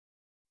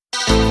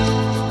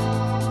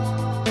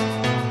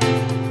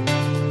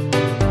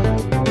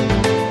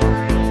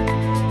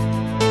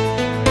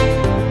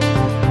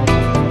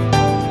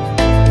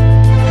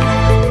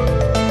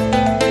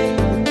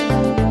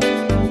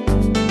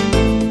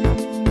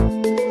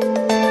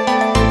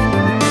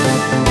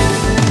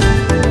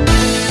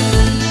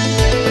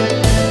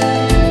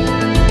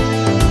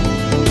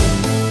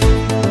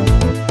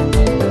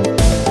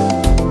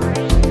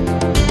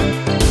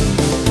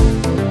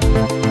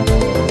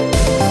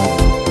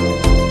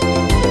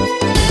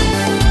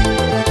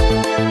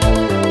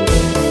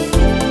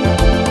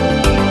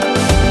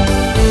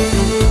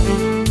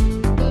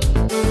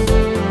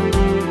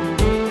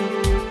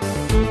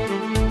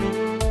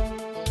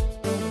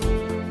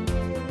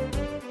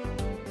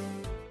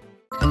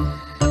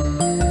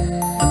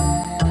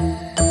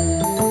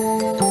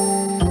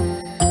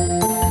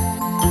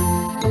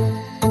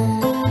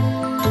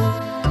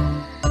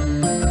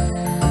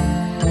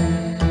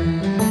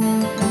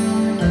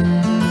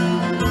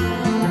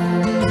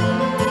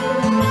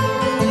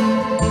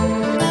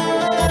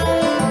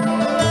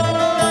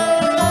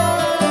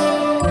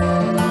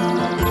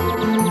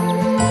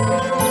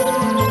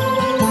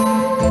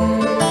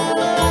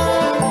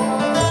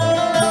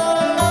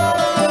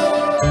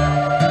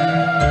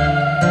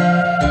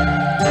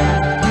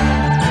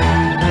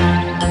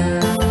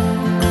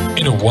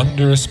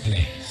wondrous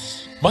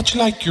place, much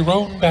like your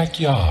own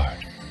backyard,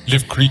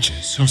 live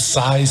creatures whose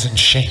size and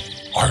shape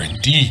are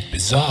indeed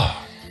bizarre.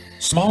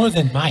 Smaller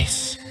than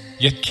mice,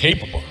 yet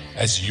capable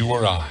as you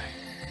or I.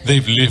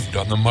 They've lived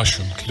on the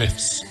mushroom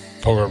cliffs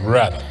for a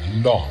rather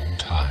long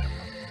time.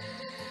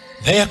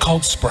 They are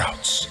called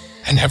sprouts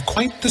and have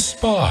quite the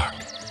spark,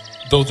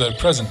 though their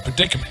present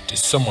predicament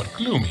is somewhat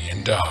gloomy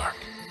and dark.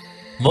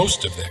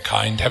 Most of their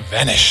kind have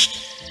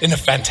vanished in a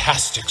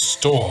fantastic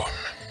storm,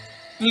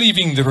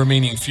 leaving the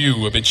remaining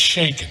few a bit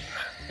shaken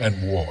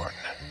and worn.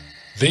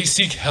 They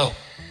seek help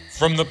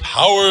from the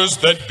powers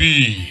that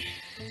be,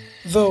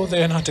 though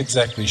they are not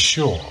exactly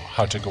sure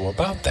how to go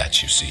about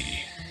that, you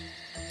see.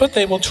 But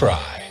they will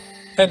try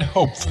and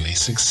hopefully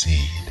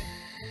succeed.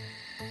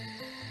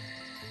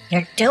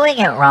 You're doing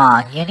it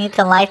wrong. You need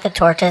to light the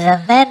torches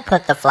and then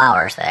put the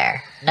flowers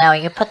there. No,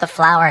 you put the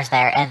flowers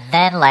there and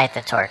then light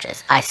the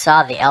torches. I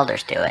saw the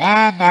elders do it.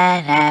 Blah,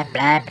 blah,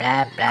 blah,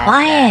 blah, blah.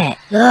 Quiet!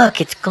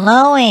 Look, it's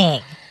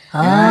glowing!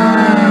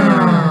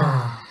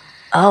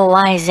 Oh,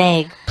 Wise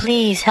Egg,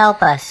 please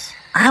help us.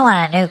 I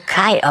want a new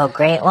kite, oh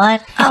great one.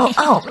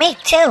 Oh, me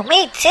too.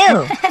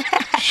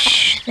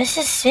 Shh, this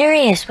is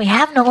serious. We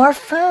have no more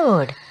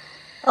food.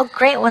 Oh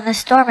great one, the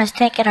storm has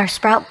taken our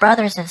sprout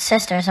brothers and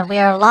sisters and we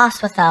are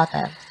lost without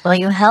them. Will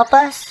you help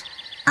us?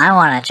 I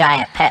want a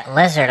giant pet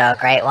lizard, oh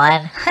great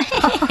one.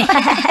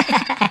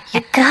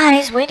 You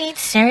guys, we need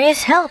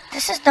serious help.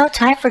 This is no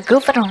time for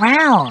goofing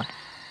around.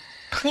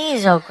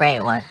 Please, oh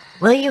great one,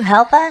 will you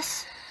help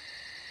us?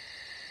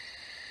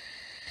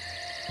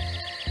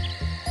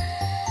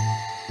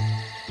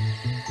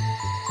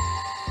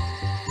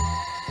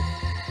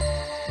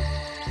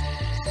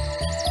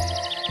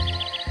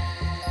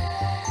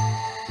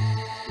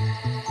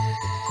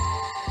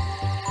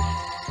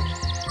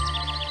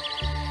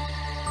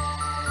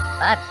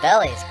 My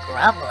belly's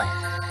grumbling.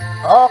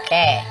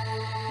 Okay.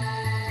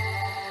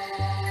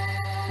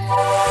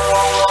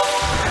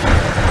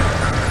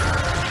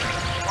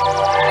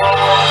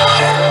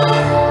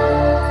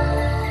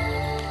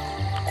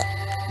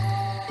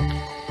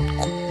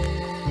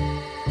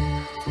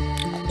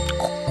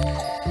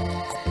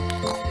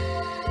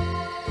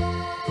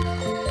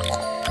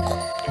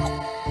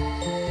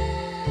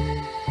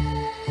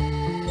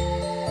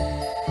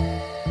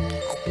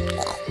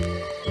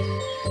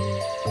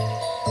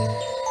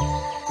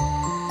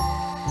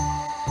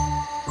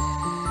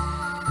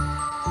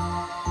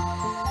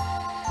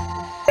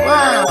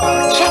 Whoa,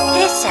 check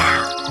this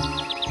out.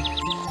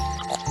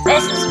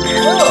 This is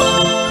cool.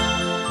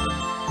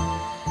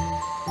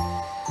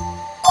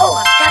 Oh,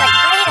 I've got a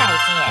great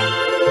idea.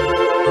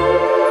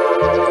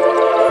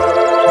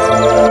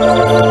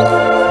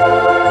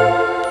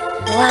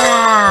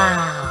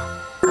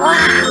 Wow,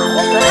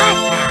 look what I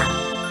found.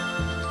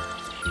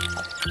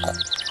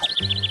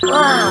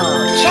 Whoa,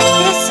 check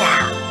this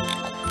out.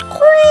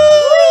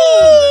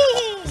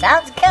 Whee!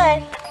 Sounds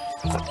good.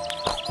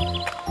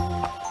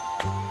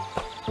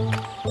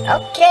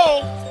 Okay.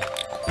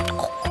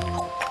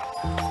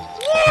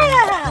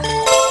 Yeah!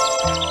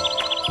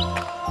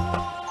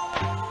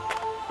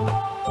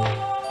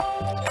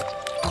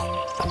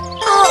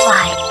 Oh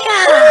my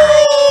god!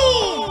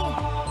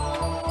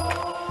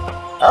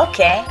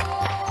 Okay.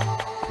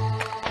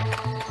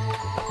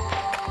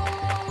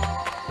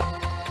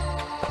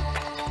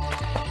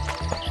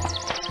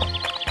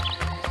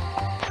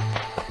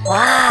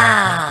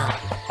 Wow!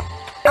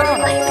 Oh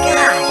my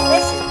gosh,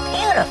 this is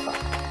beautiful.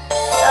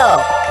 So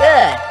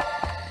good.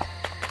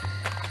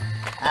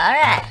 All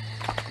right.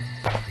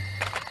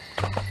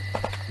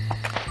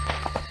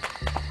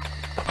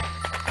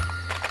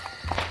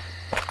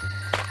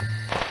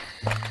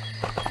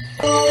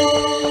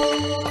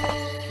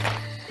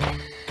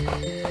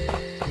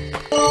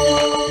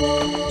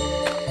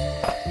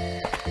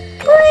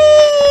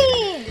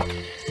 Whee!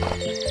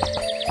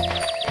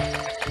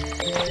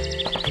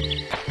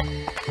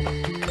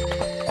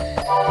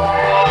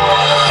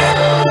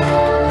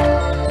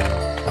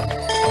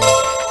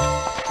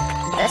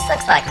 This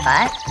looks like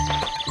fun.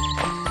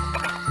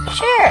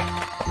 Sure.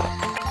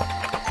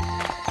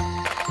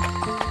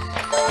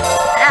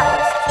 That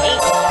was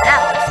tasty.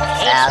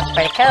 Sounds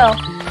pretty cool.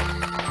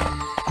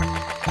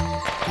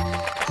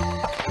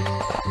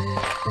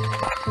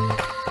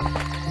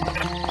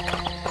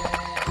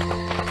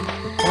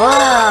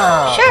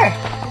 Whoa. Sure.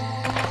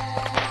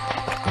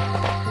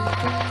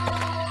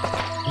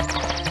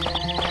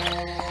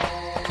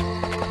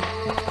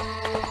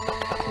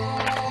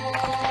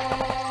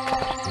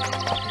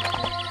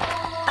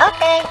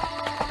 Okay.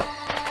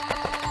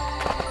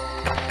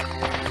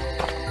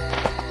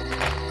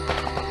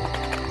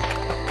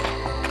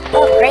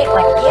 Oh, great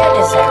one, you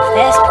deserve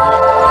this one.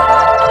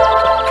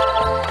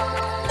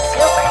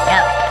 Super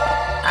yummy.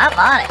 I'm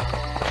on it.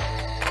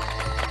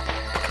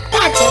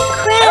 That's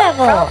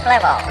incredible!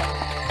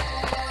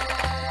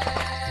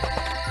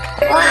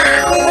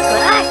 Wow, look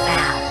what I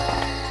found.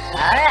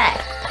 Alright.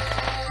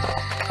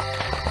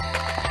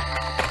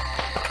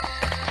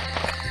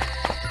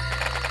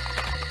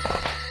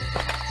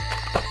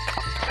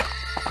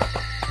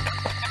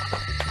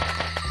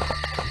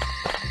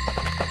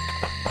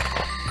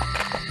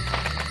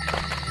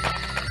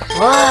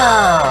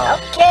 Whoa!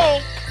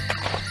 Okay.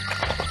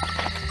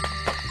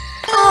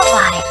 Oh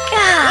my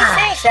god! You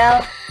say so.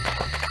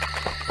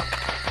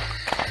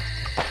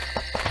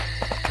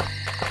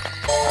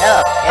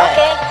 Oh, good.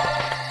 Okay.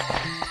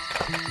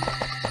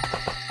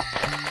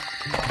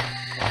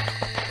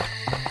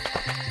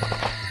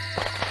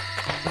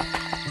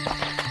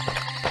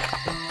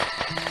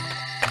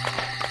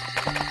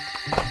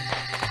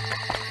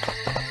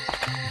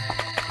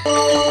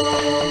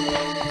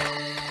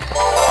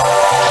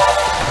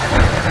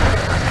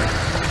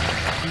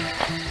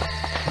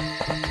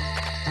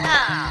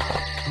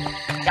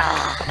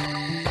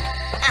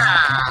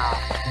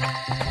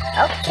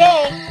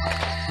 Okay.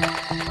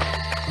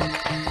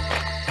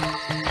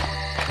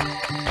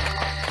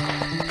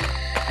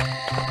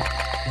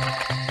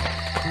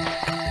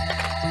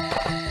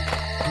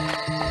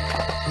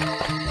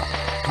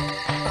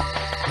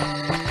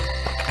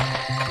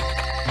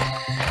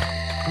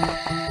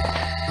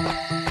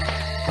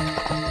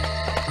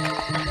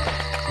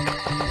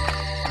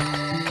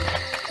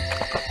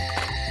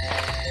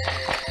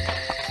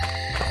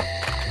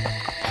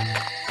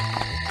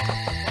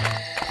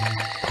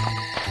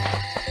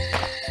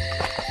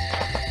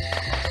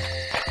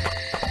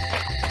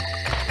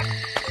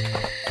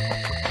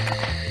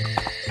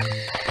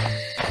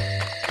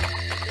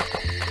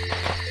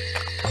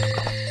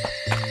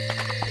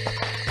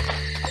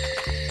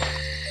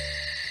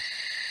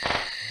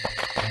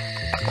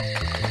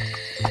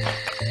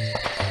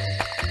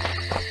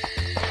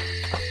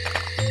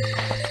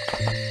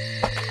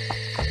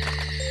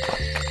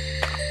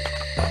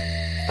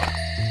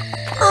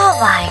 Oh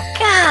my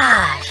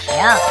gosh!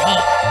 Yummy.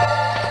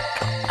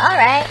 All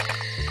right.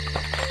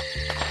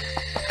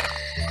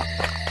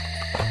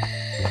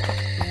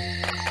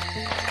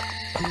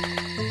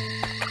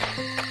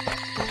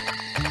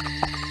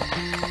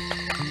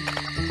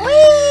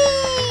 Whee!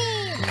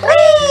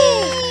 Whee!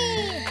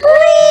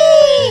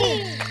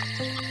 Whee!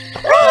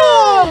 Whee!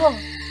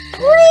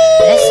 Whee!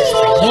 This is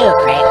for you,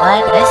 Great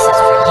One. This is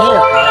for you,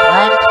 Great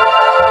One.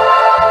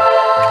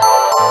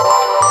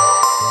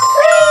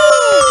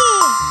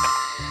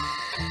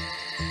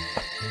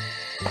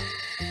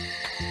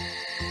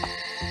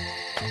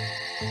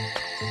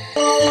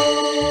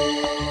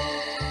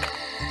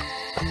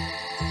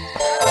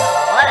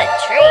 What a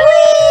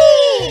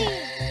treat.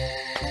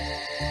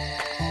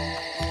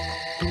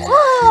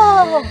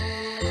 Whoa!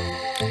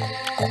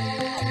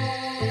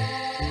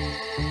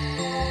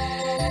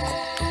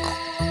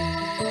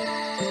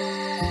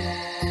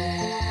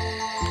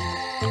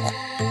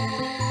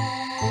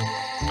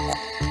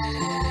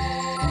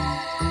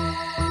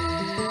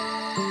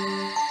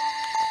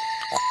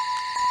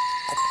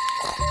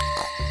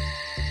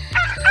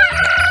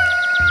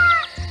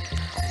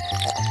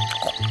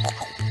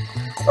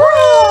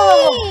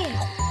 Whee!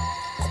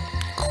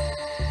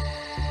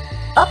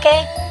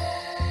 Okay.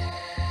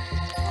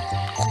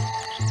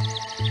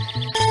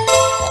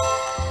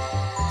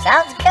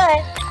 Sounds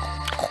good.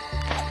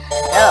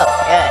 Oh,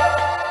 good.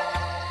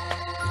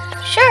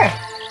 Sure.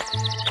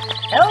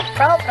 No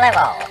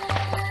problemo.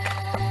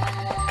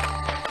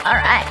 All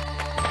right.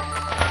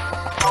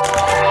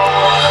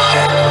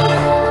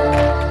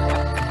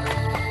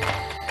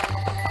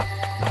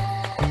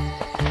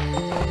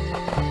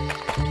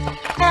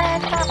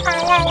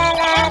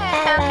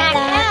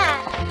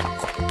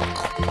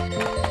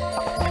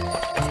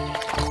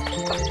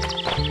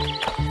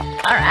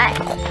 All right.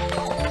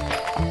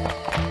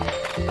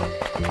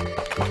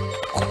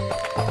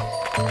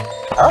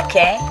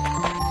 Okay.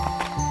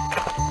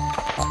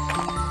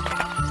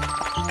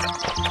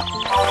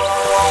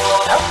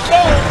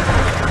 Okay.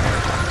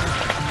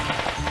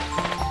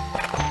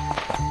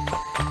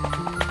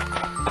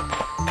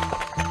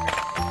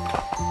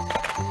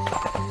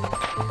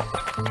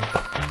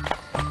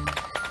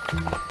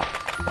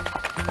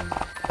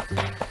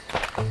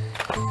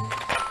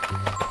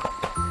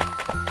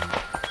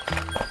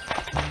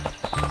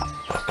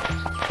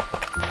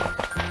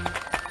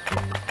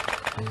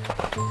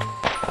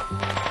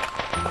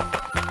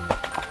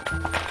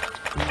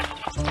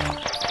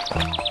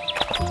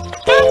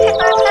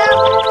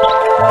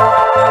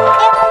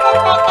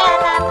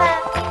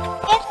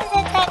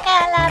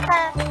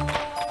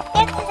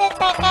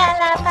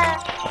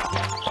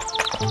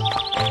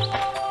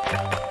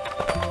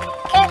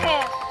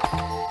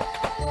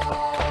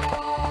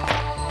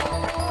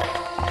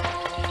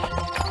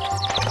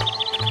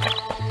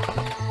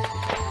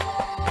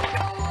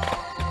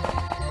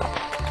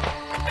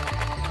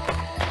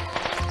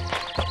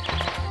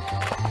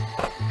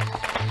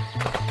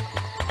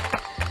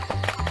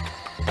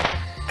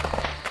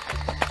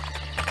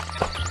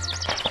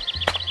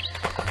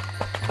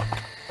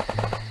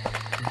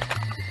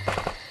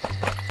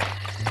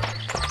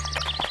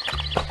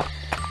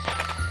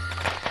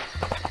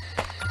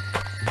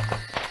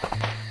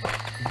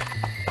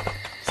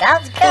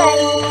 Sounds good.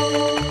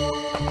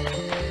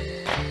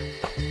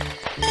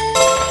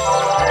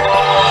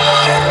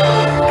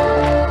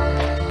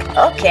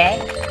 Okay.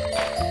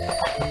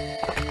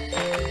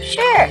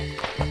 Sure.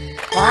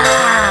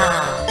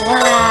 Wow!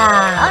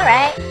 Wow! All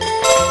right.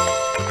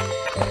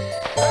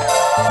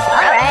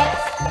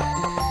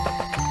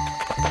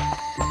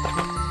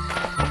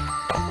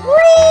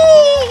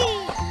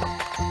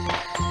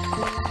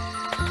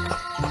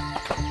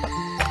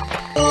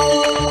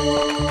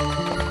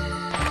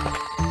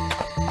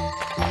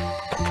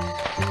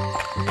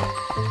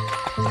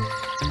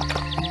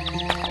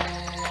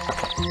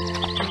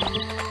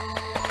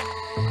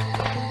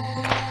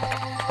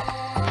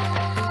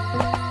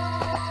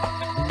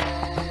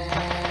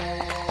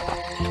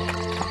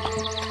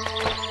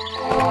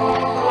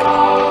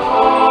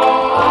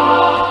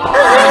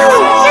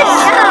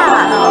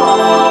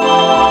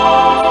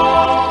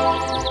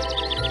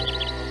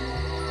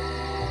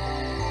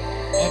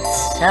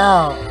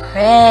 so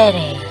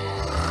pretty.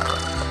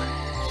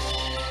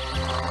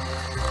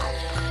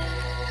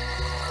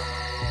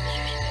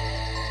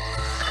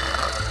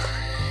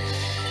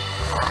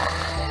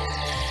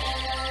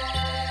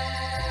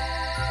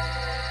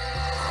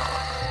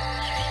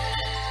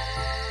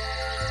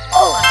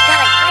 Oh, I've got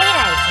a great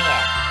idea.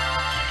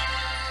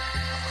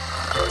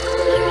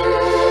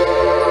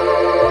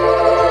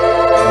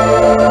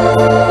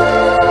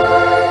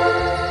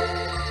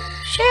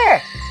 Sure.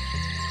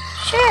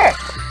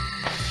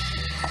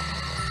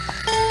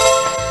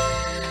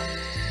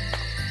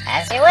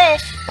 As you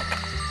wish.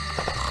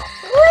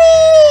 Whee!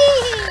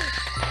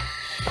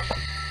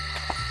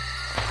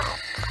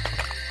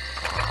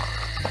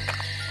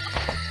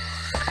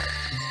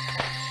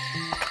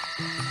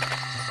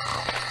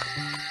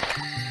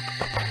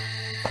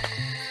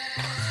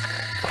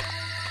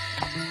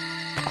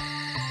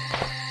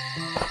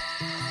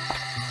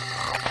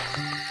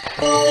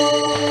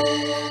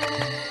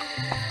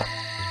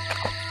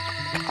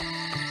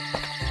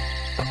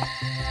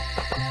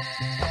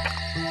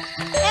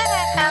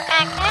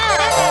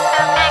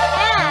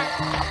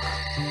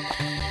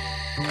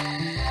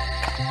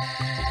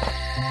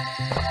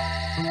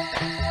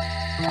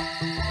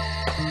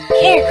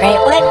 Here, Great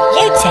One,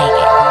 you take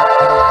it.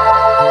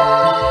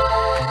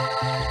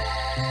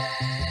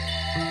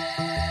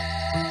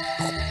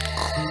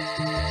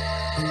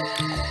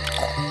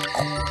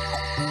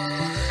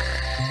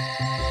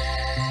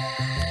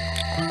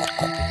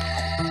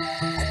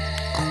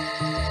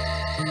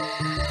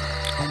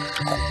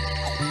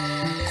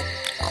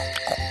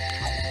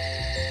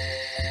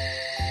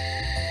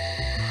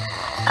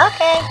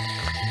 Okay.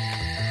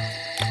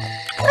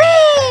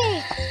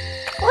 Whee!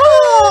 Woo!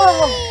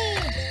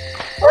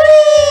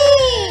 Whee!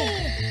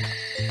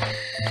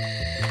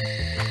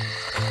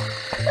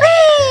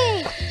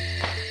 Whee!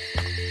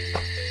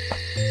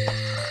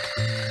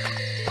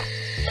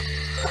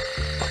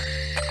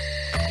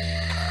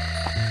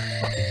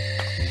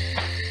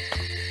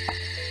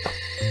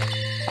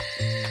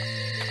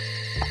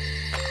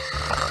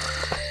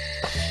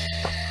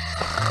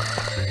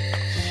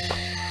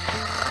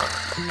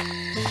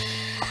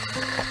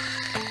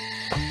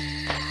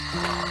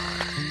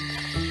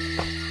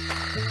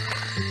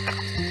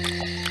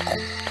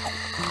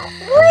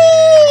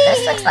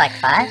 This looks like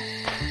fun.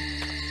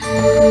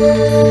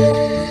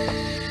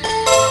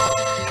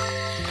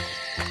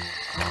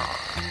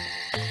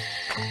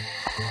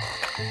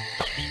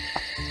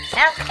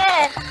 Sounds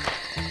good.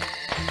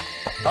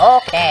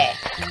 Okay.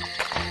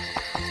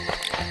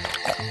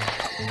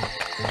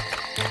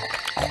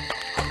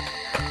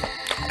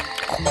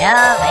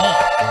 Yummy.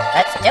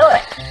 Let's do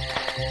it.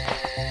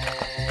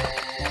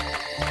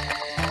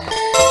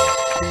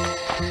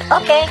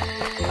 Okay.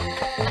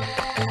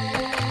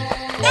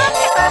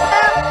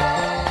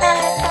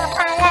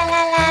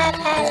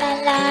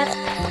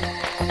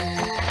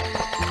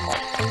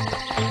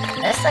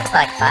 This looks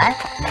like fun.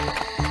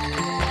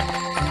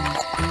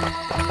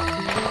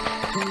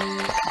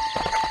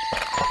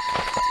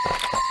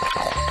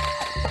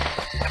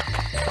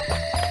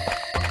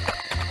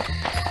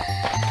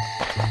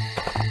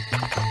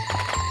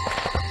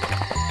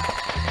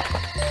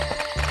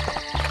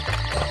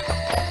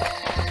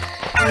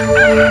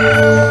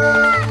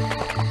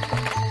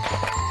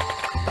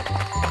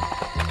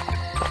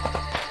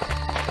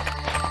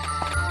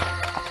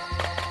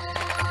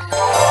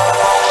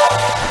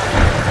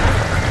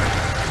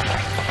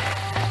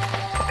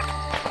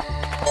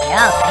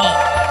 Yummy.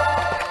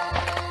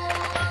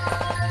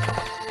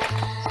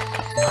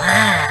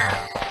 Wow.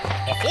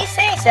 If you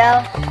say so.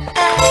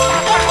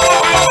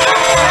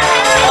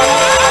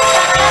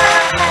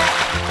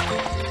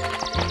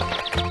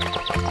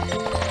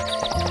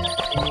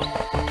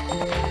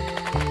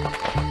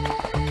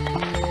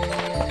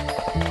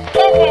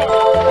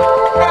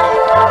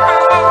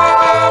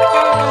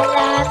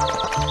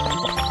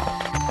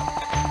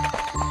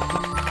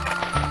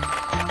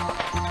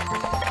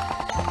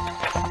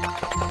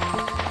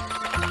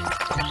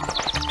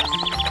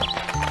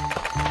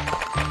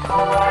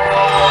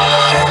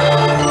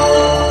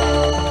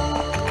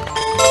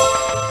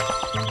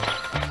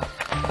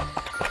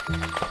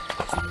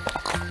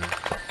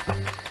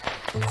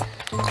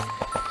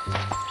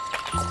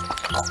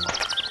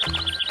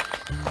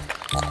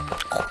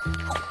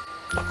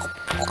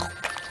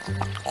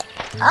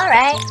 All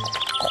right.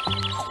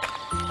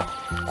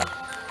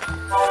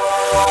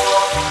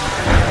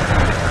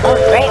 Oh,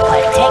 Great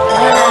One, take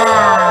mine.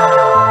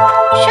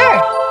 Sure.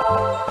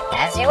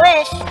 As you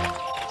wish.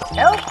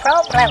 No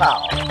problemo.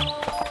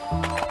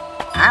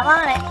 I'm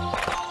on it.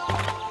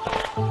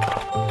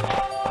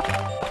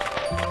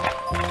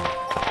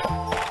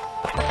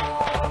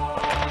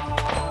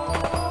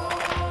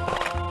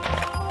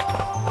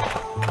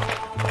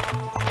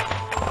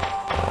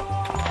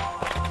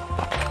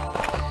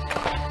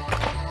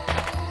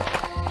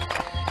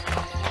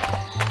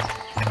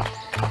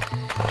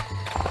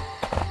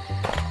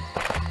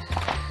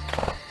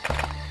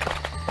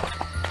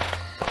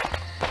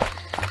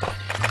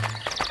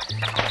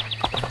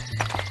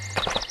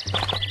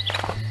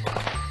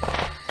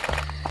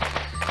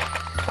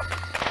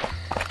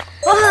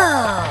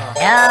 Oh,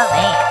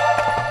 yummy.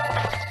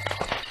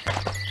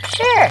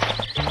 Sure.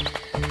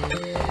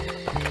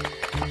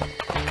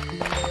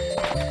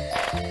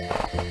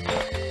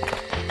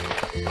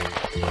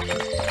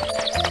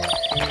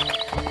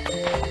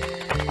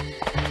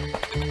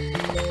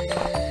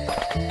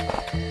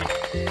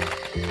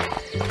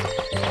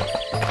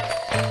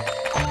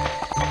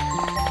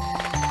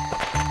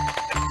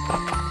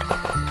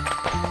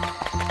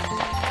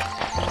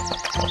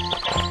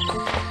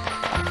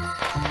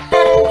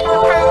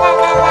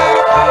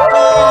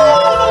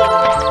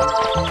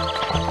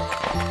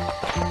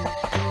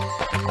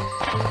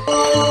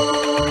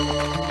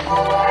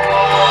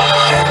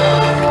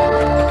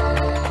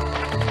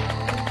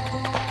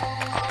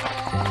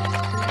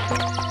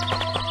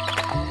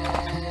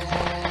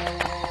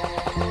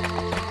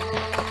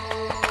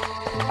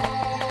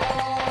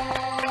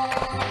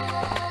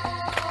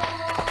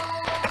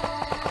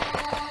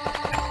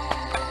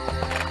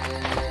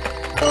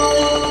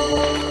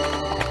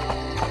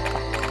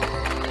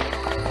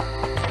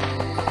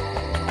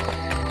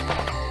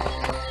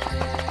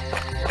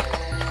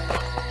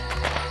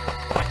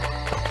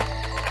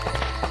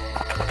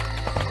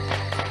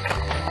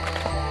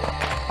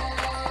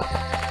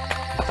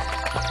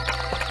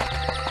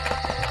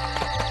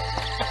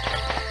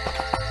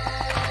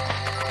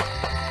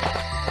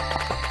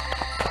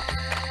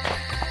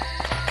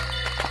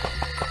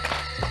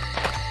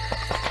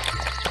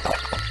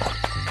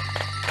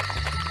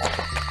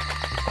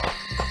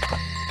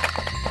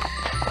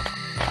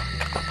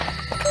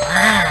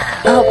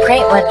 Oh,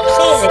 Great One,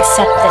 please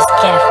accept this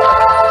gift.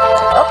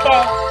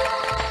 Okay.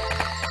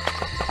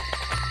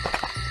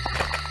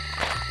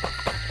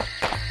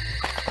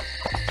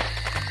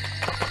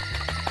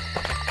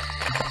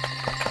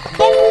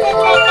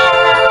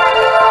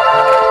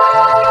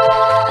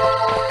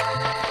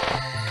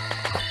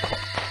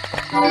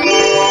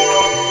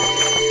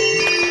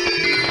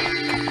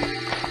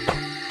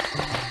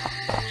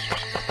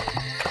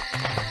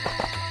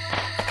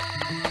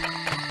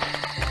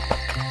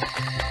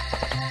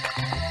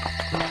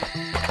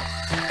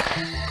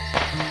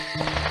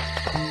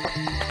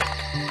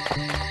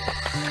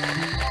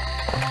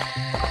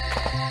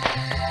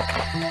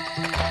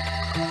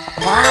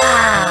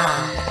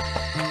 Wow.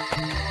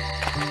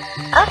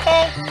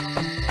 Okay.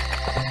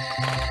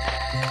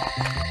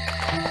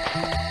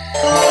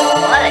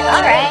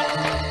 All right.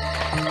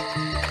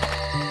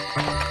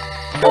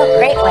 Oh,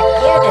 Great One,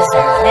 you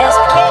deserve this.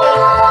 Okay.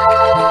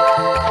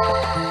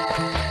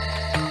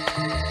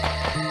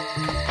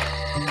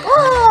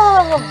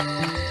 Whoa!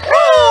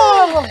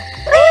 Whee!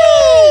 Whee!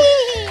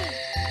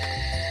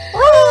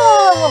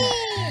 Whoa!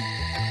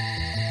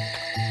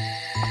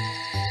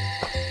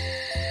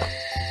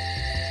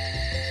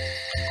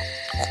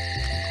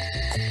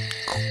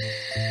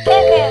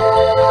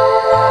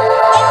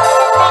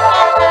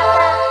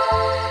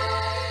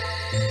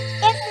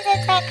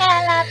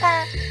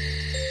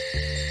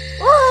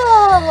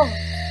 Whoa!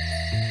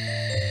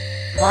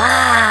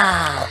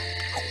 Wow.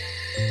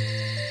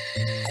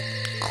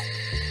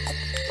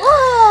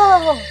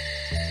 Whoa!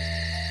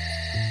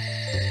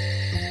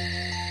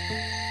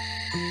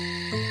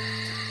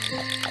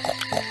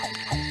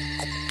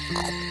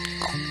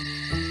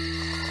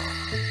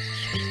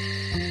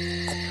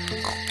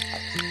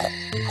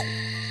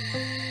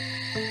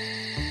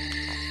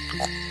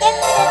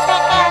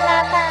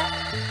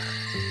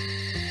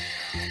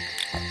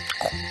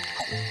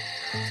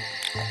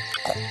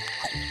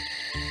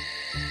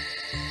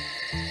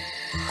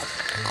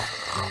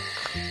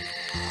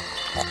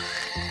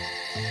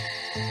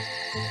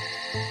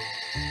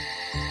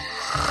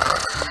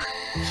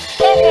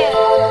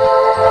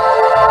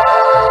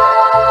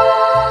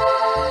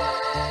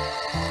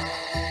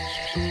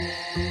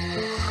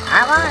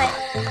 I'm on it.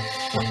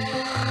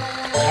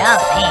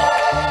 Yummy.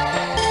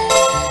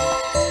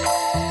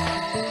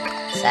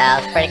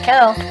 Sounds pretty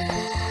cool.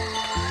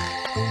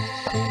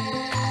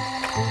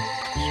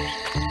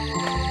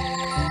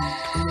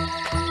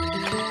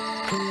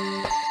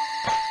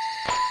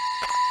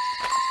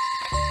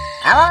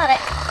 I'm on it.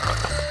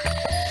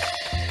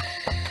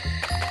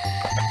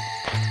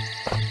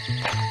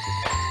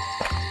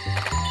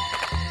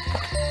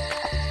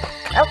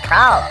 No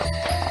problem.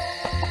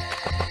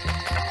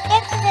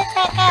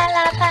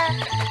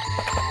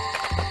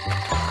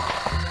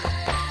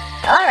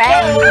 All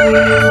right.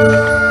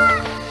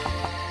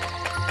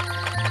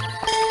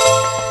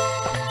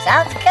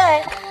 Sounds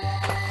good.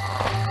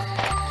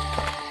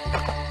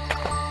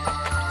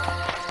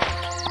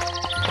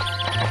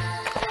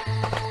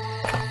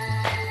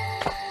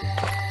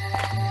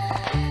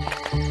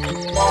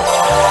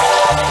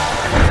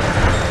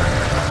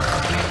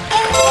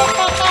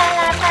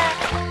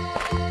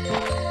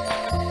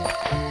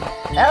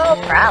 No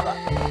problem.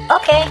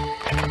 Okay.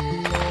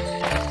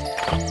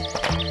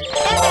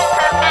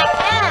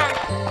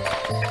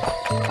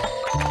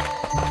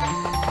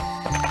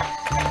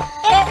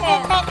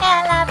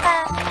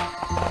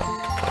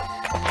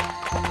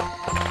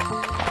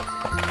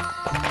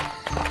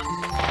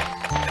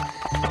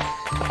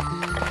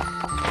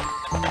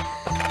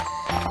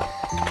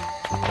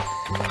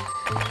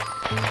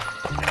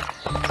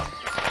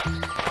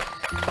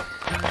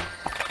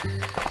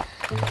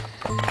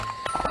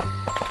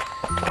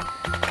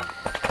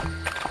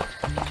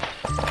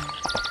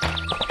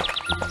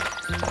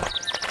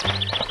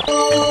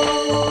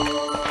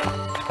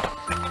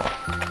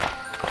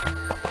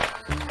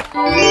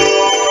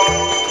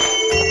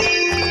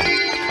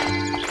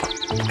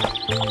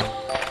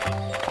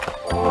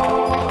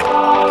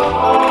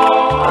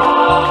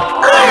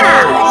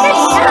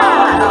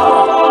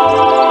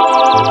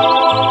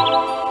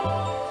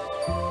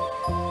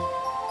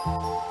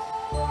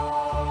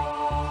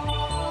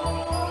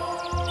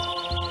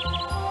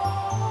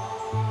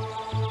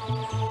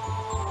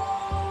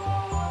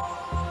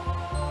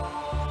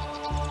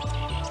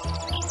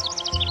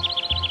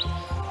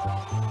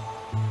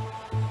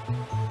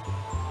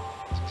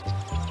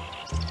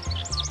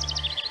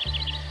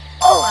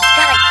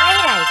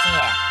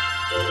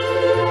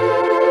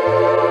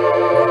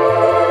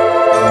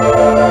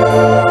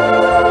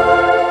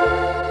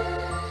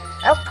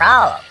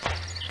 problem.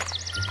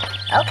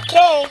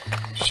 Okay,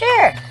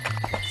 sure.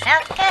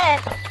 Sounds good.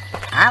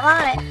 I'm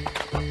on it.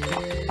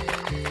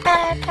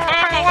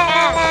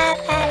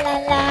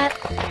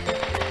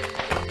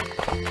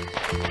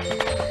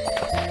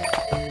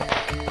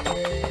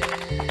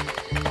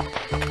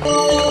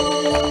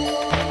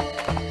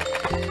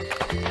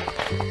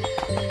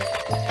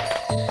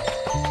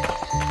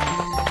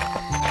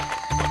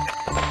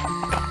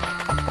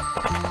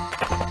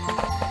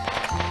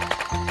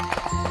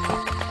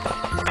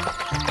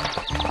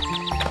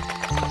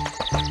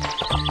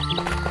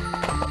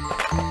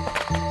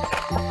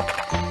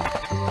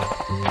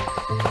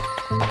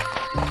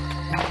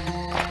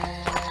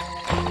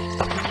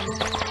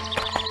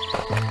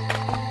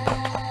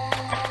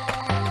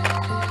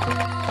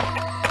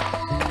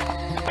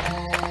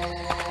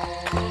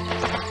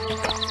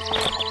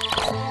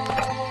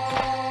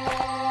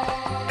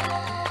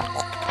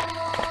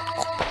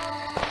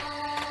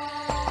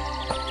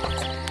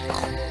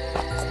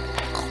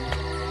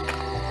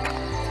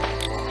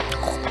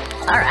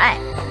 All right.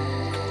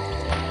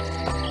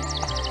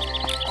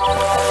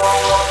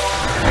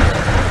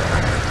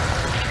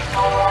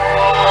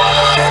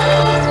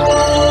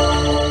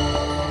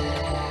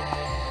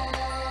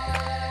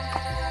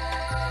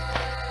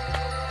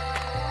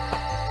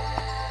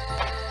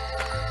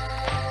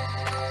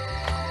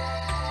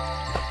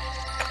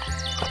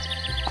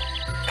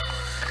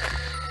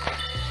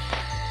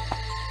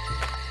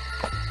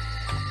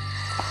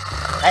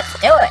 Let's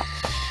do it.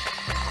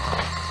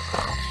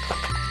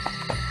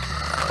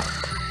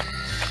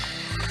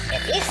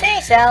 If you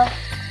say so.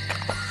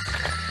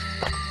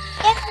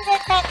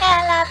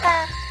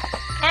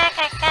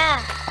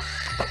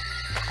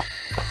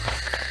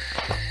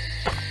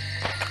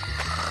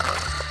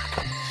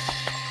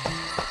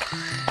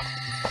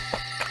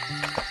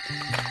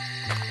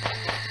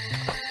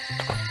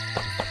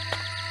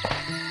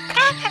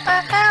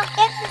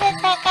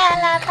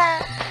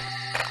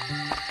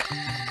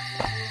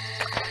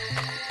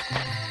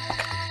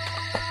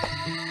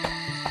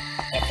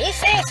 If you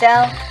say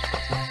so.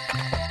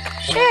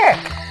 Sure.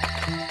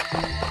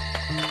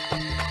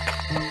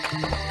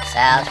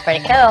 Sounds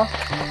pretty cool.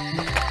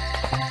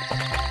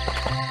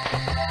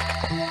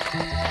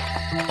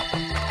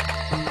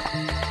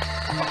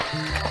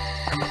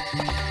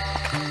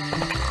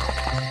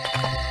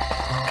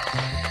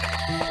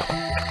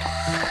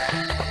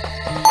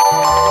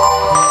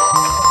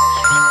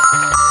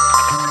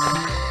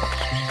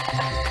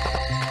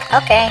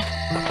 Okay.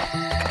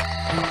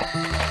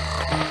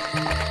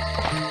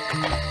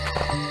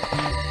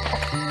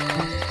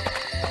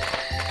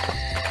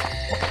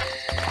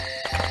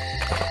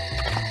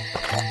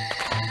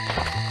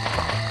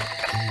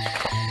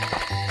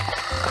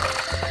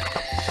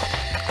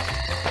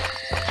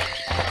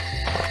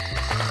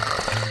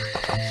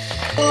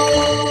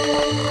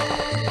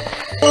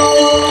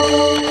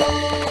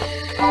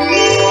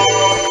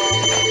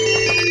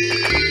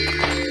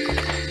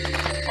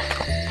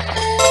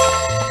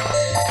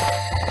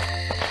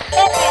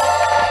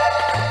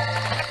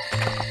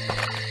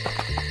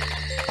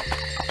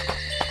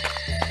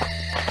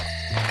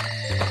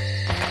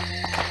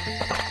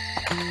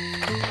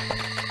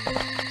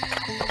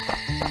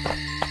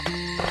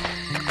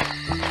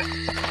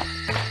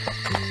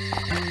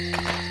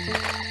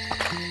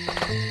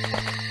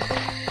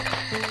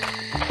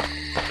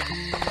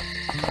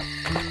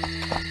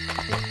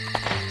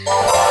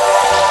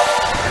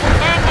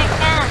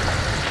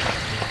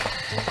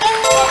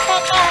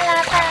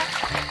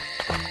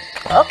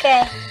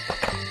 Okay.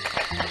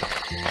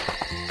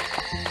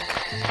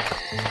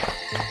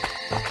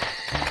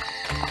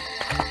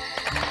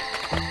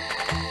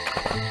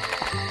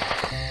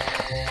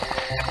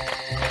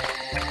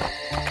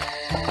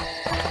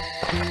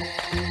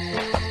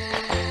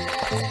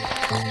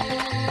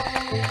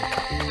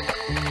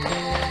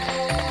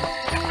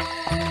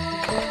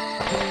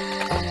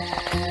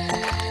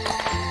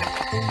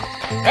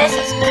 This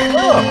is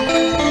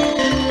cool.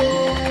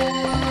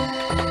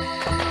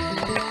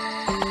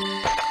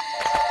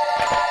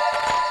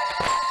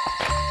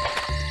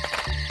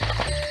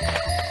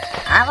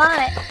 I'm on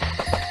it.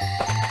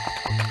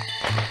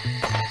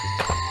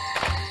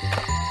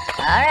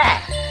 All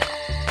right.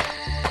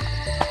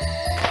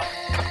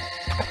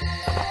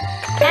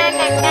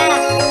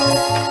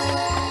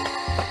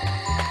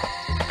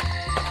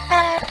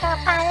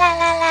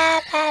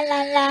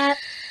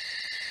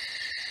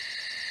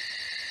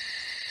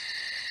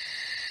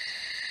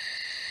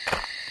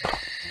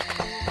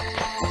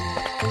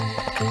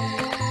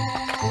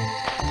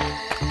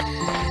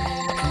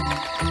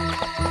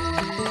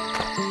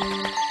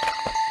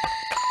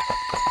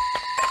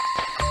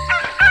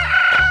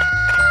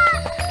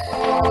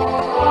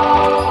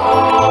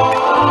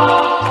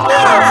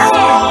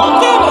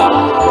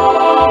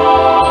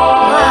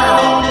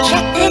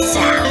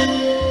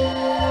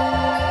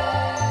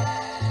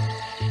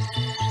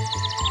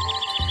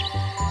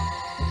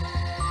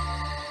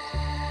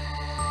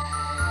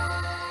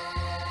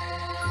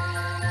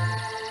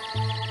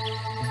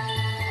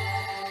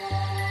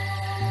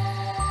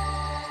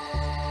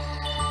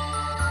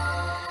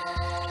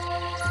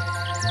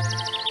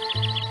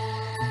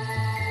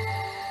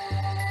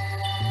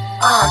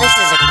 Oh, this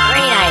is a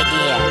great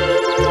idea.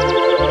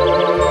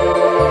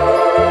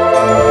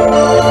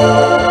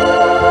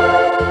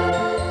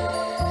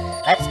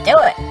 Let's do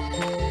it.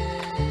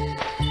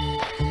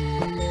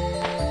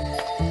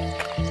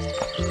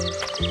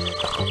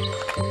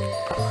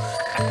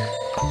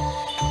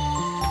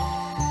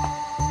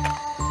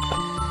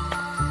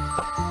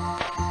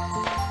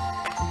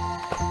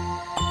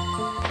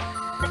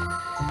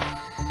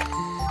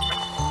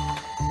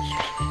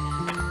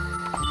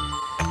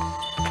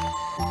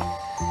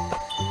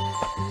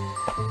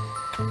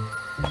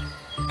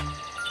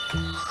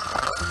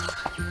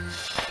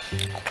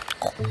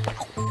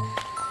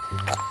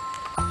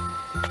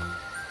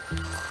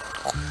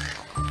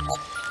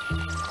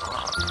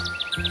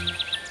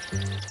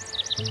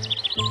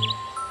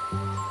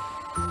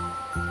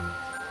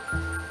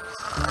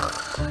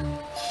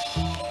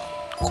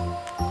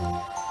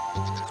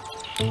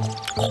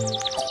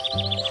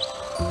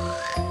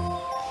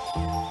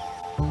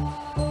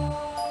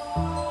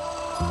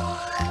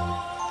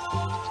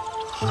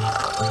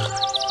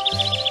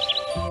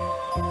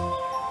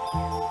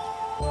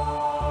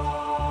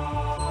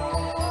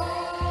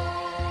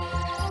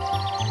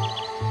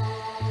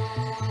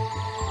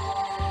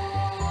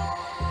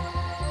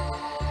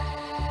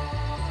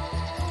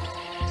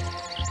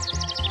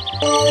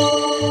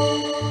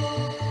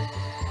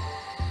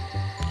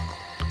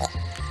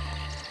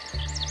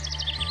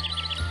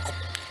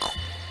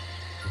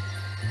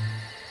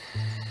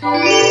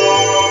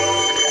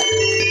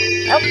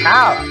 No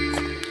problem.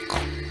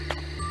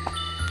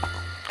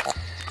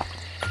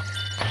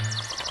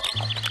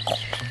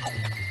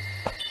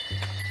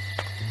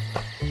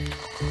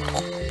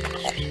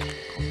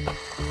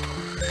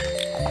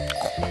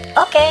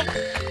 Okay.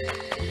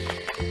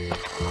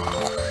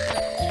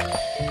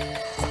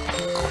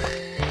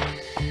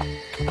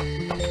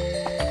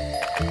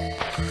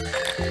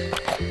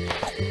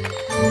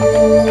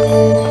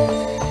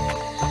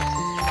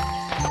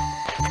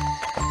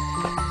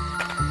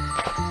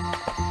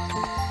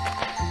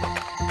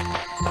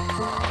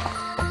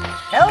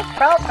 No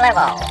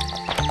problemo.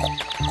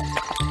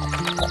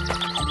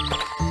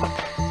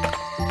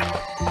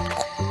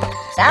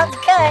 Sounds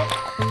good.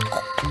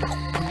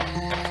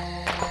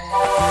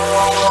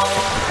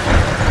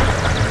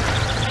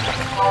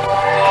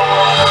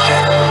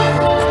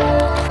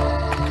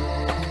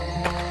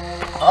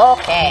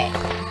 Okay.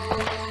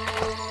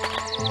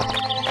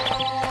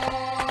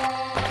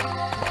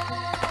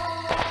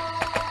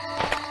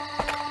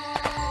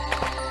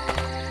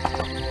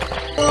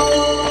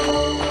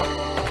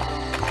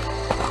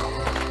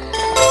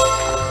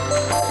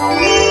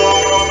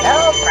 No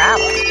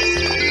problem.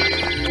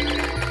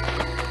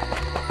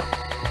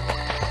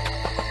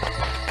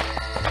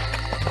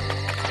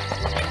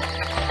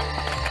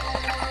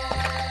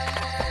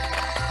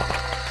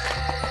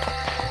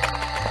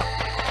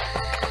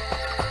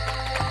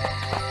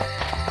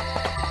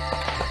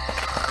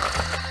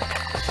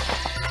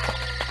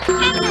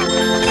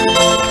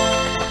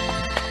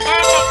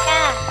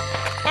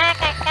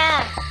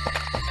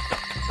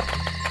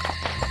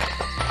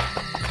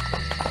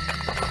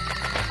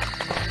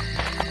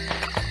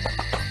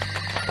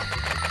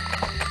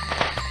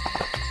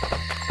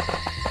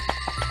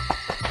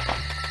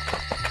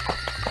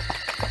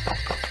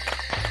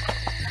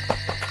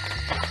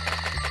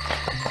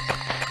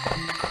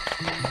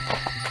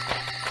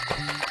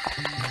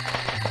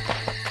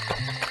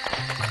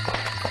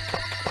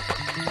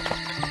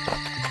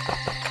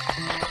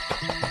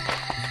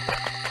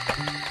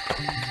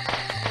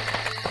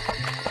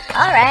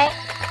 All right.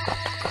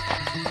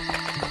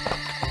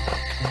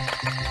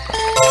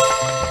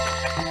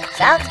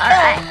 Sounds all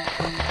good. Right.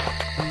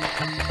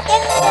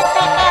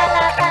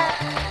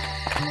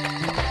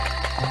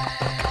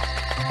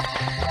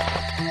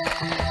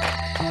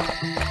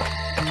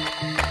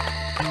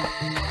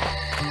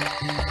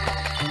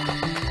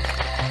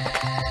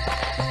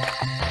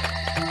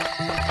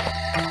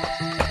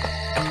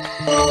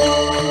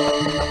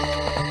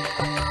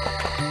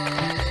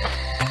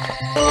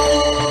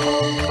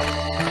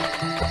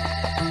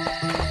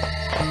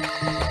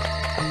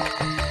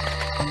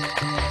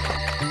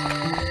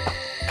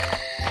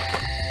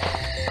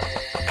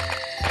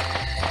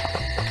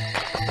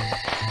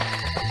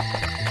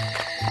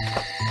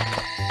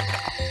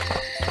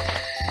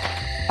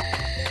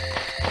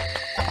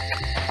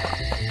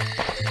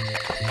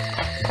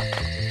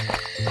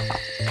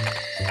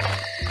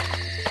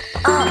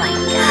 Oh my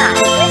God,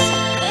 this is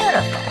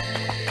beautiful.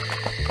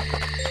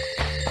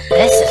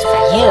 This is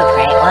for you,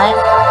 Great One.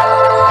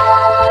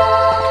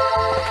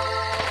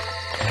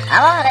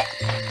 I'm on it.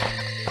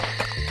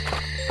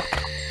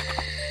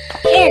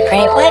 Here,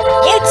 Great One,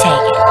 you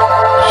take it.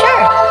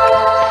 Sure.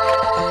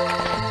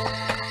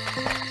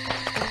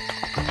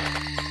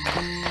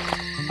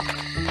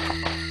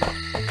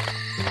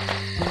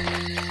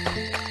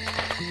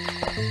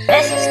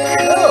 This is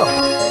cool.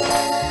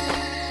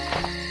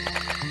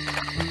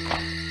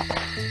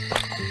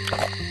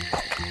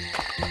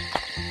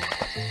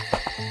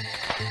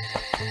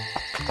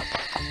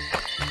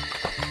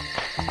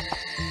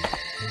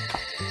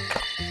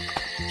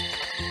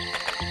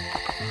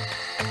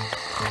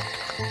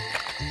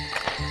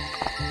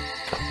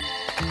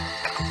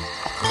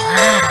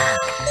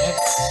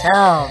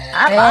 so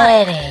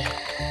pretty.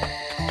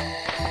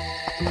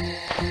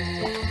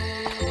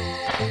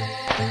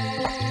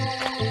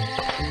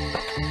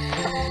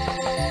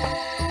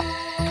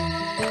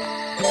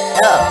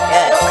 Oh,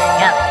 good.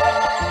 Yum.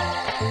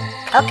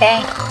 Okay.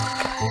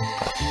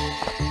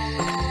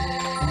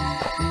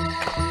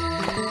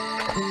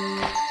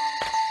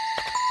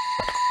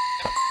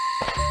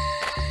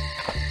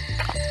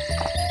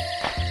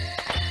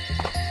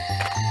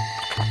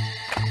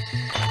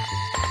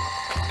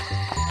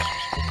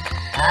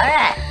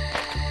 Alright.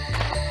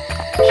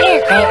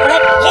 Here, Great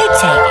One, you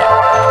take it.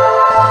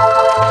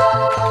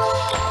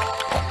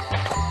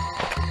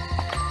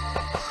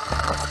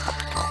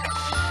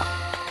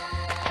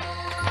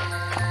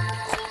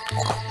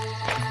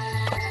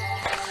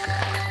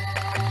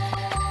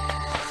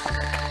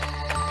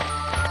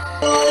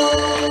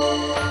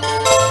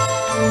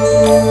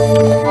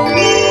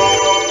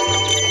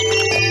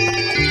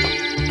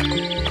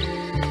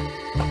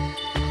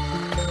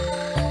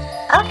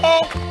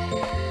 Okay.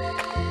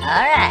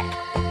 Alright.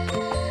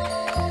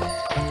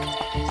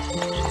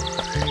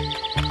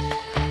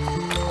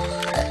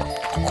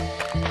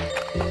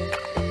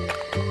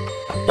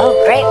 Oh,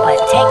 Great One,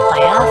 take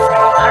my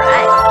offering.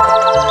 Alright.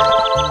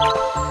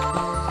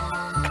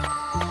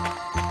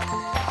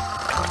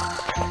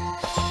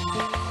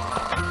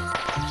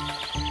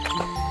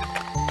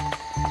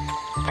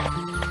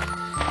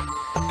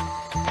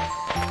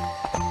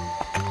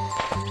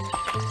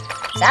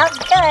 Sounds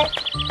good.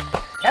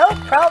 No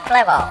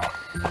problemo.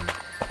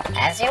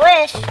 As you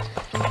wish.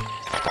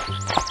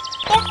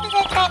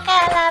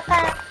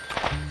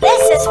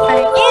 This is for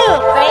you,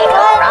 Great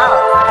One.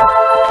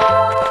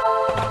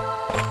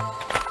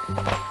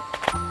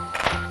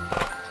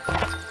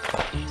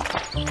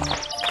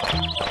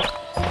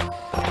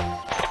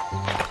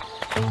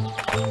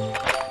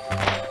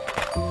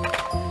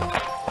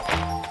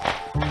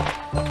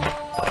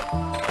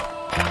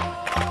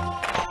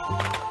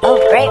 Oh,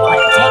 Great One,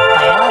 take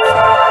my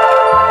offering.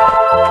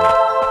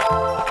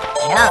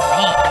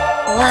 Yummy.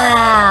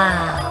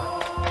 Wow.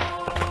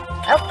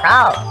 No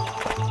problem.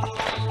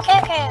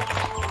 Okay.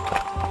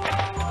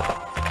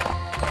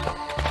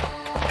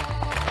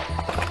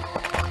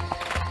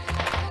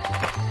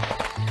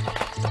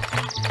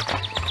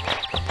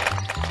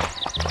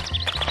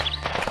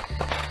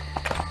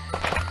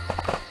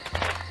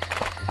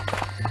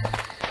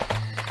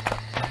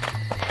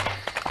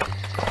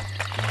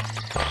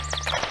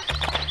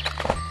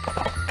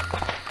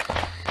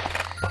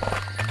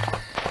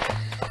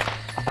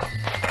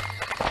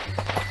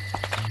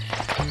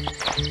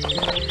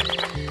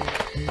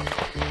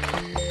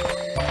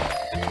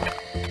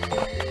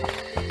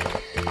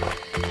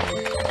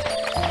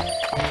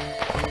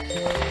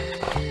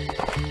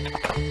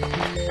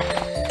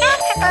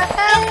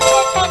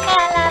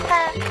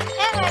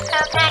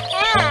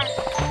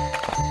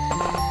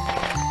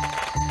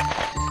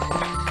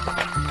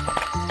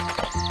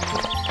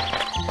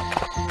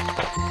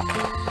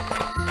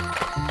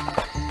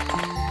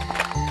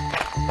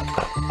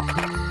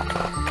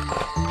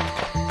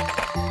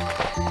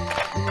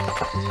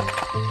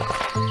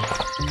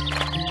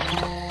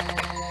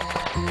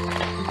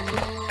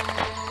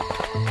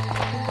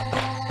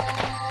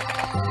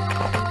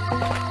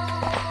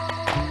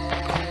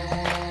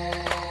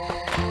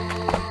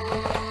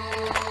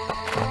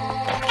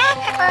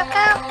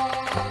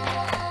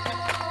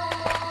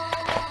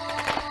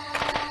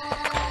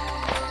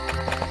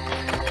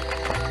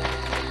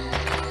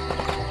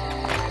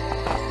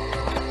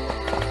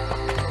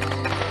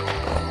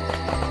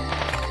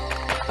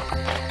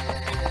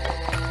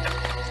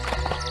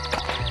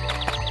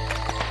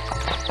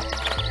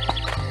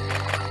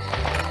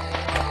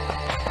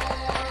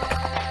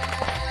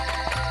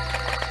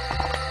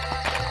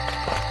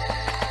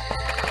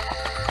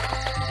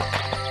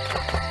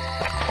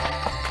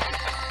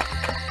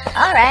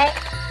 Alright.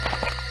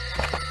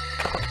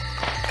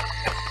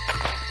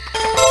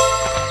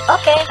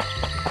 Okay.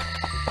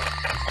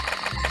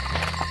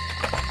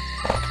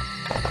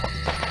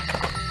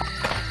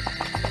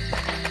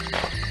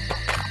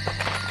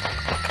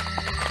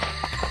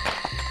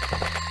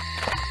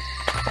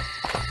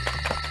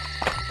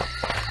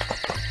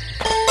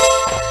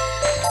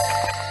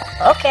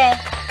 Okay.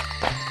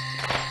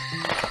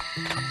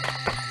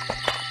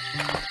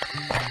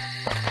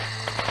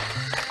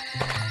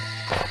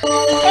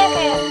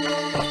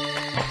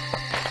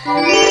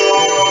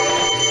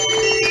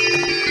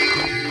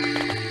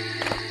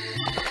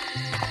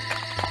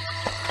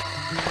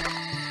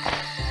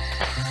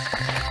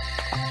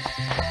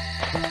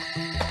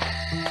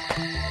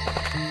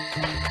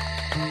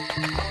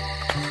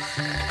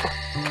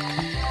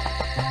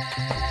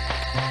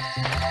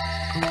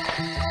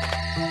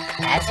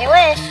 As you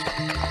wish.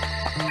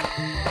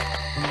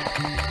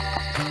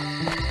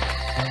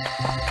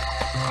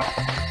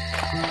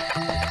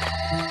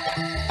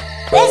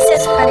 This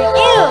is for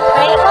you,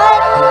 Great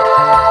One.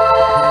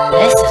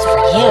 This is for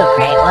you,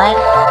 Great One.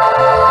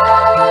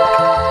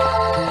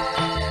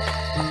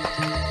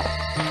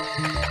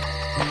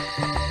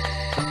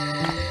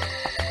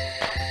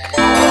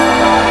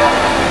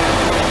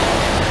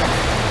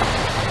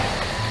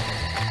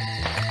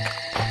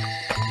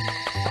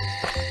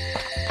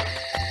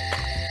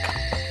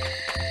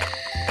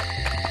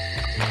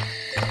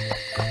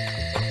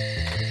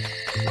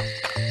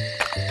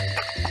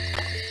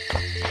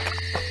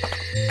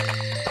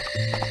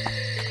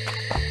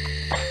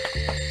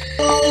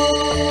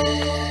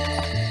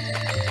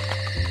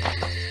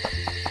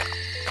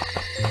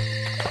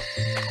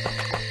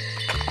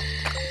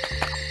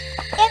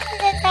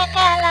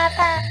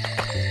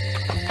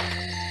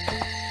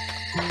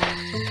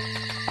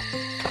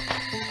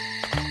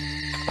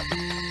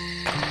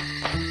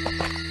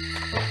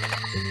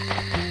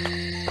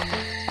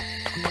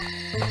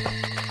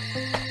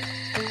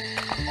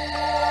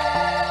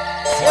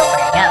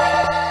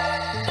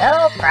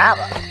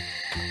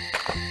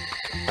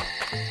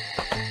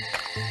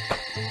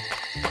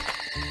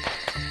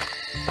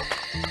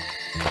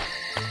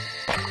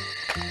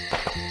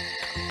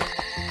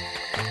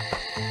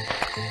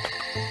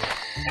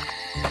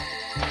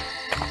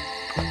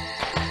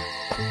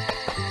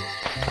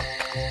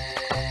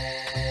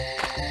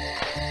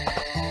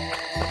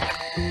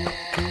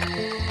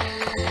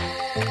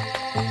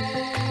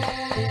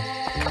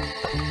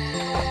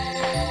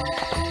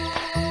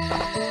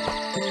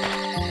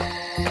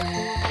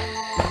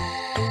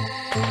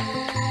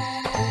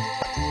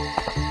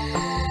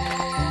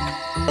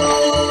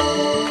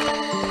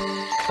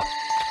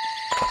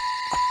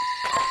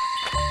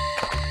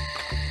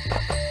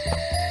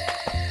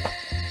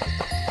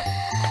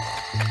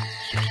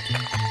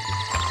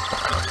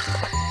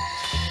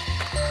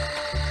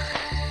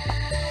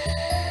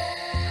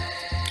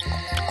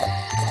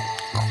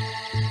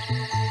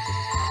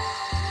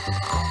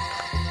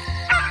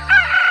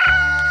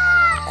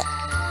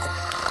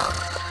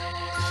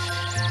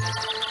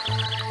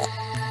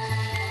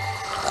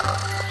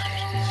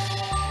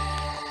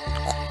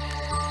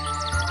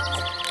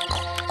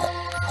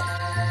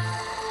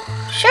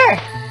 Sure.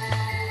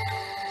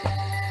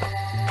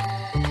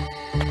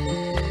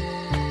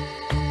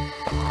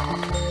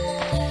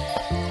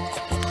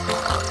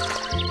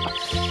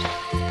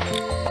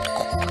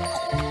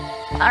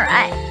 All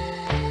right.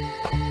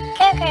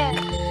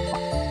 Cuckoo.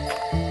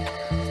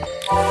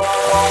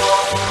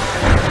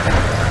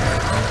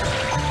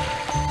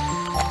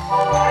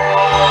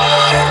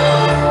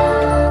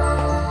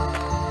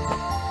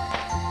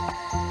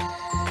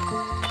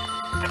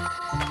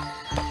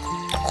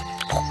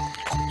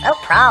 No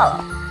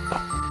problem.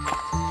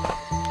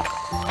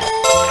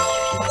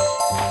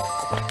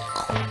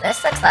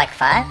 This looks like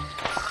fun.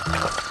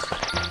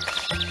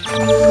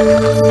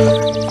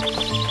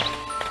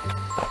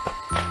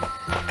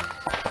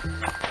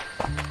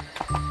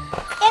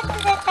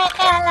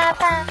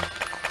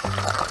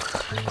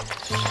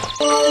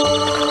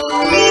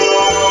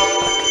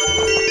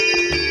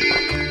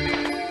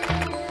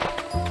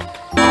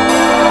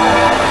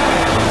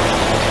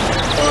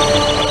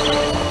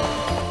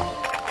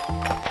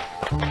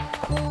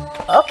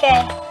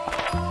 Okay.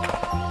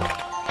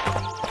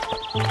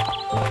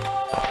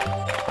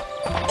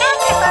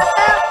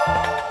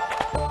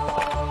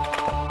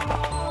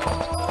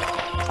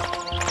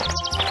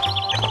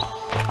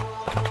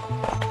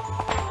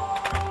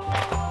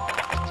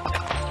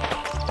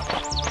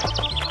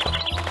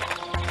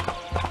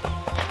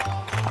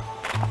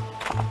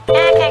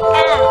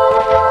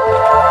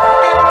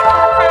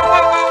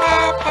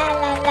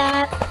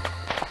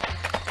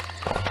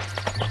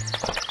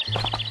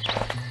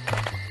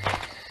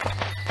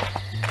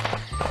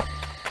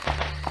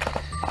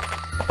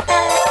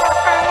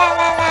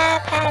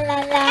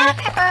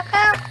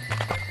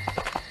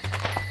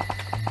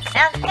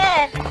 Sounds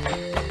good.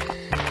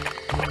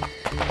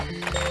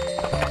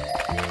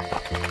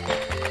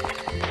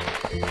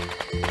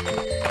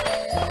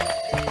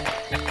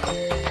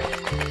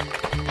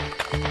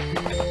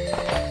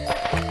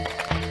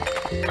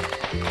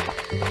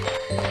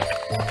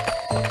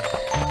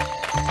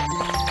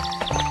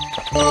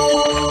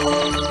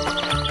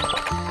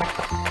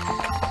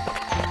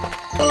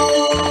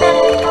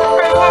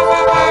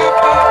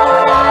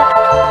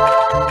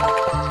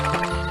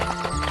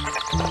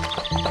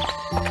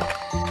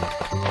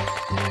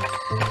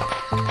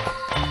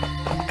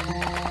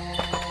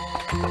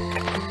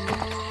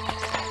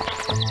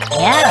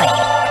 Yummy.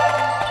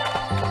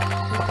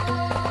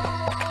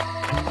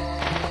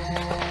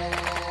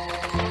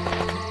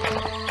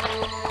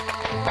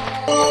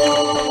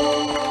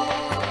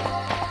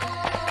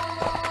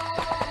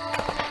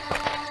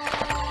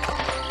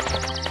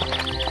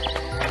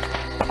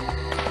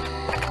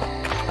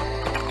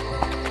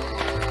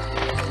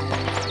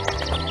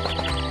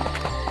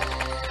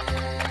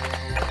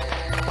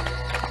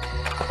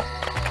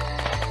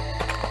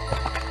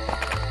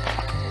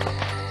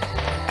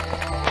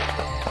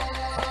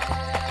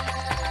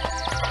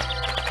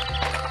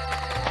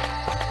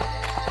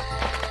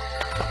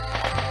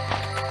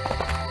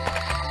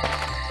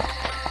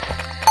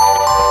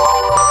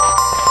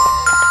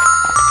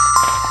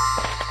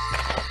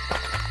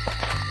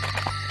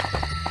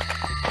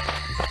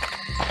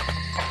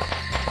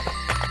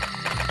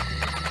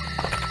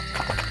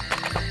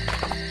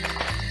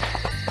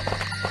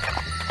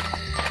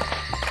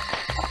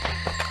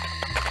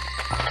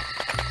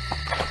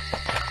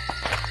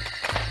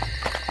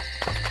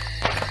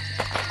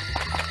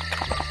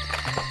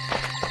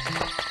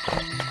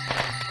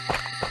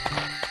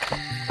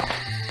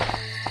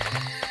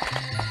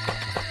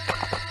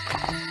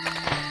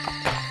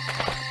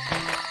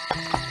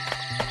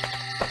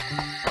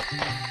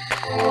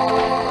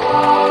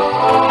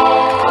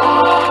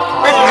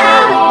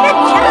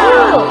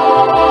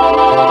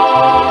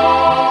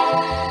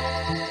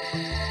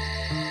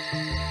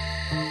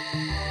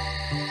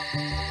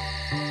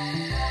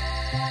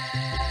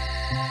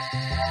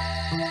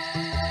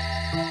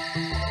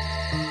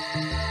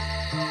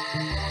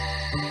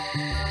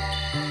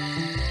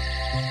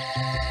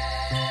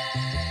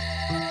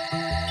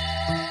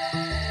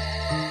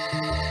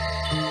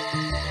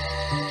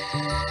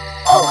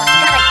 Oh, I've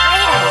got a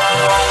great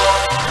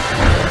idea.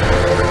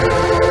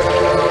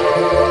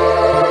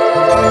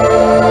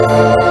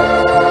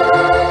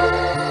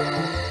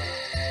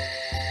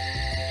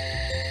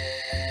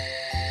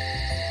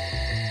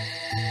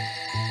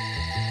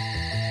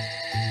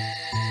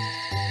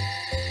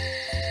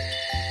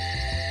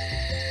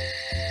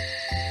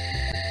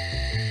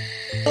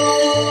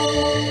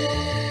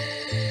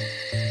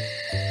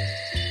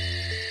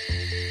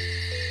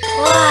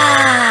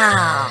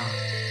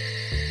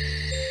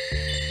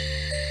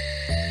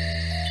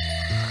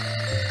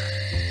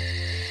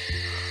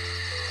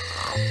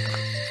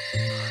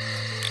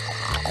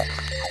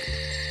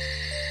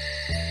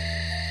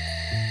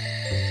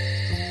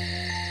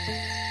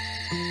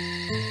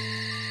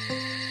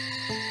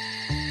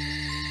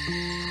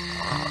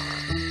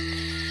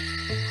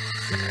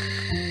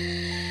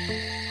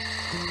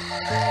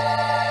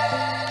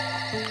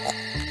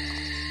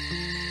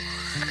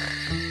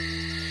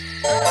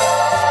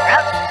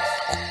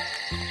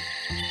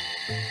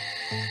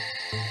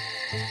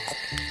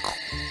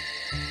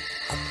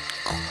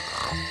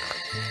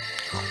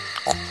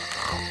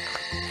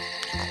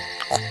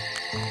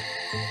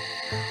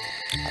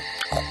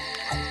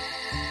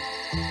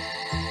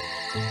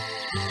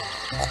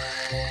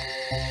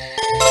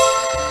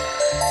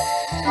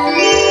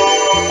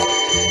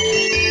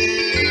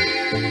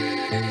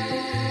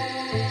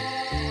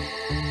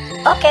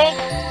 Okay.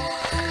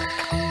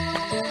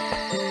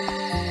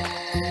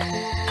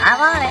 I'm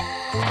on it.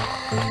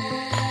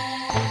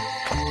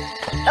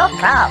 No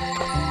problem.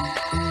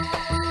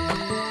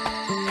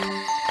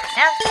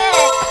 Sounds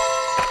good.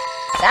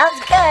 Sounds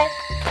good.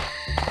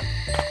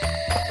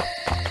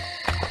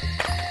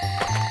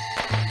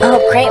 Oh,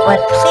 great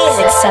one, please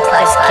accept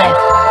this gift.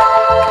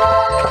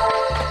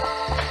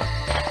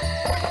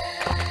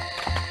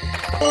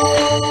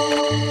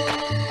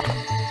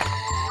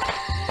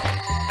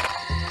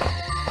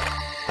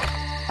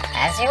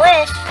 As you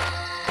wish.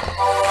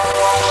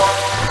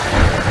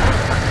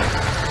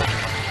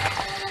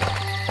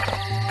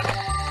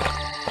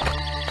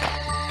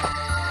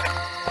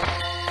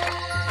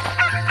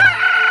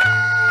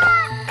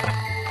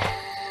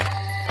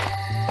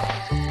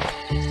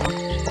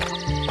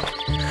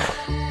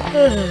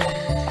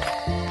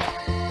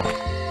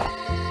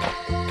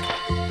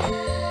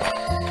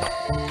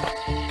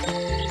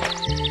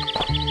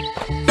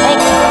 Thank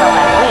you for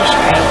my wish,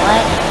 great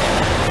one.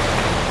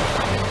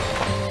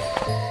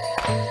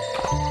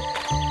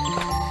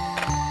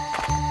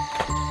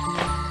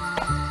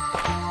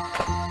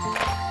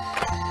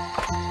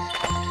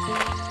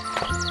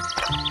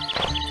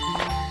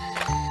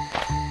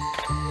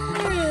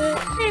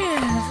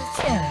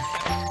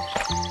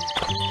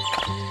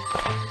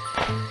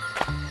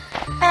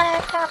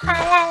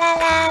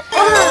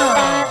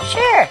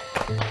 Sure.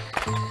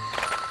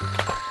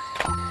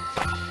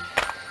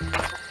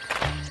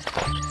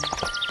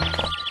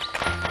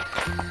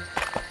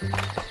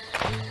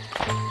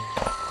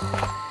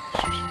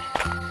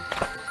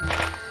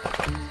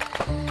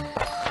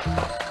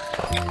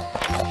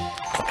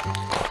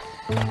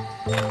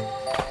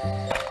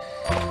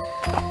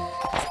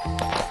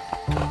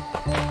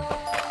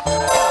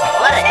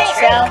 What a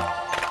treat.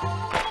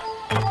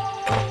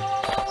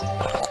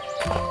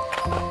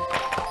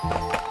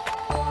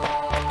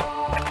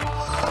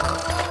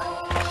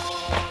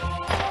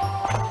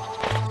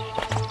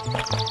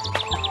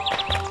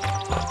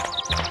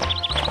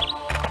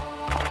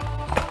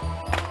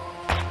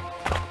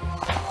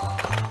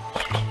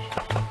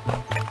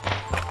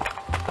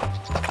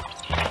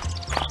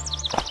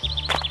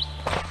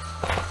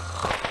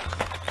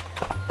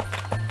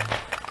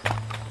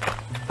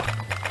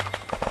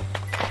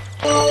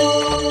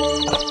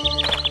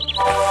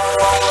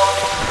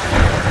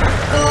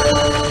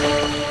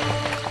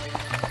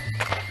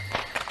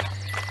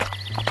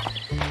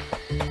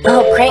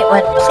 Oh, great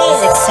one,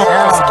 please accept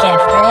this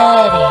gift.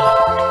 Ready.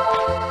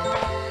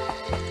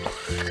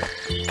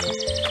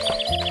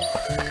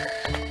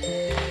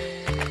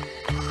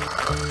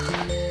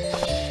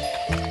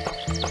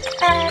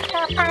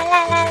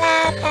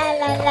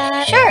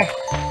 Sure.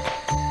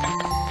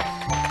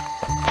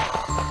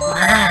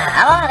 Wow,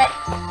 I'm on it.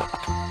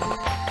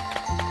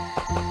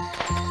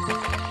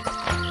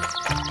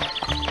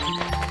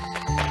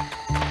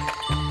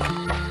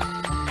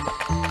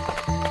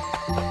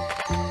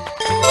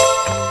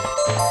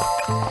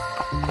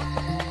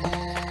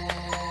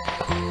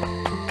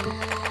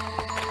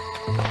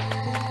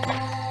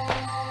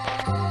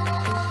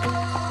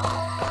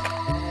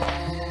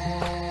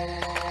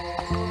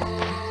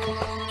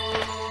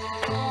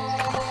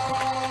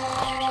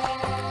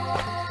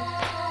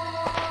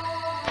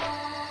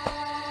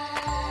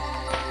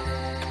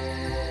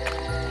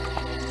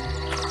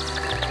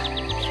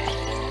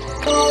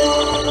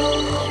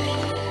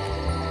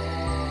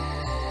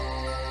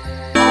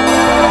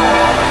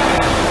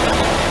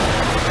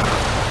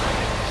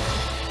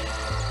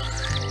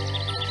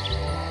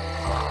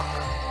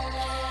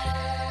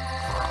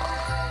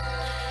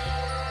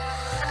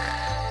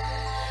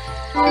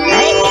 I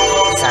need to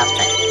eat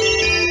something.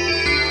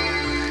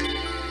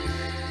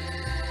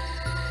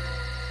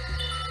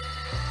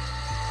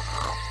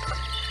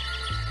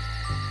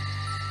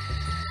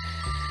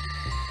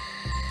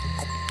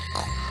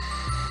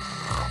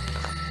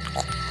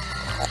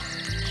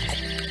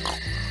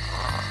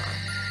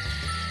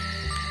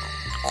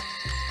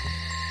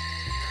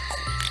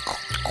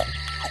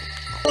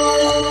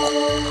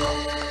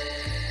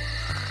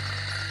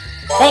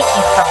 Thank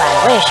you for my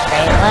wish,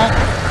 great one.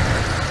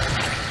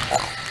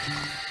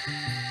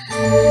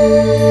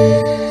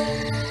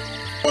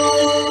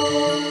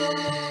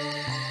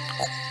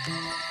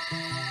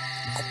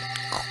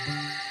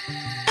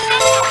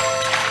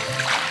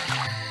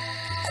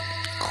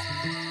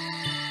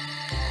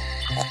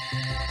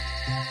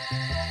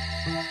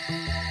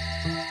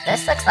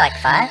 This looks like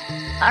fun.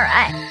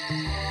 Alright.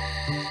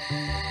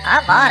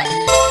 I'm on it.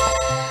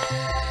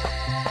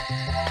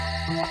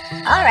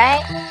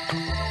 Alright.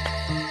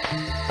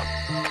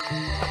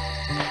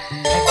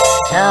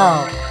 It's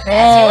so pretty.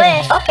 As you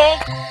wish. Okay.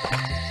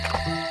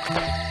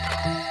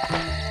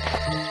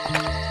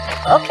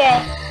 Okay.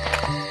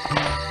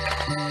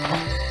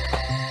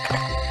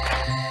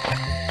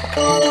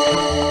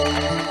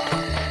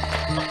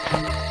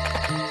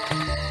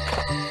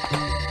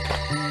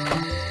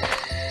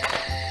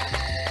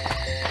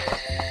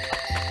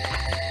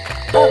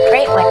 Oh,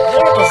 great one, you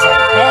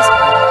deserve this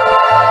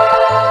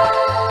one.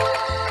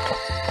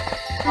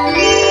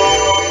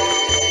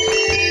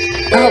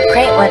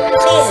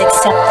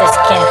 accept this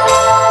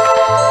gift.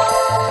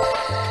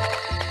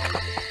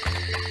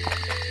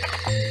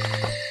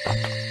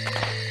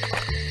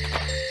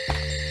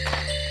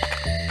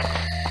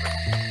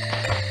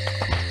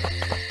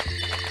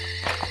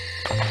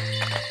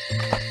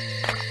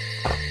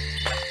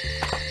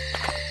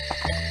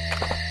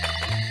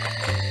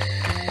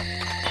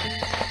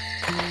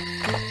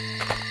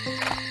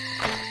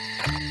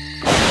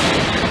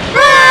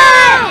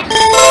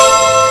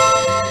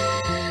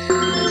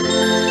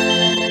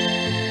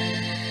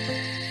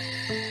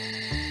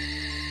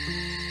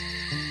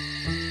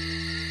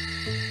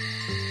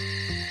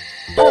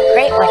 Oh,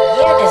 Great One,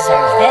 you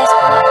deserve this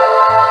one.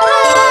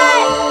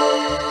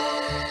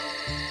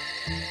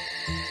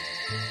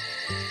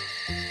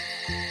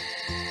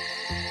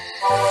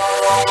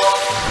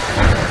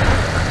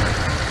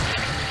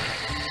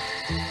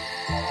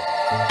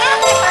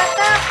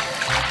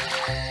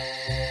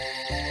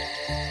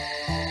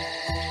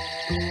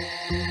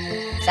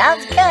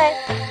 Sounds good.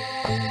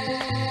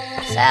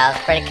 Sounds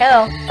pretty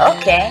cool.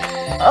 Okay.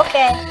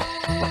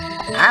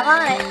 I'm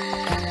on it.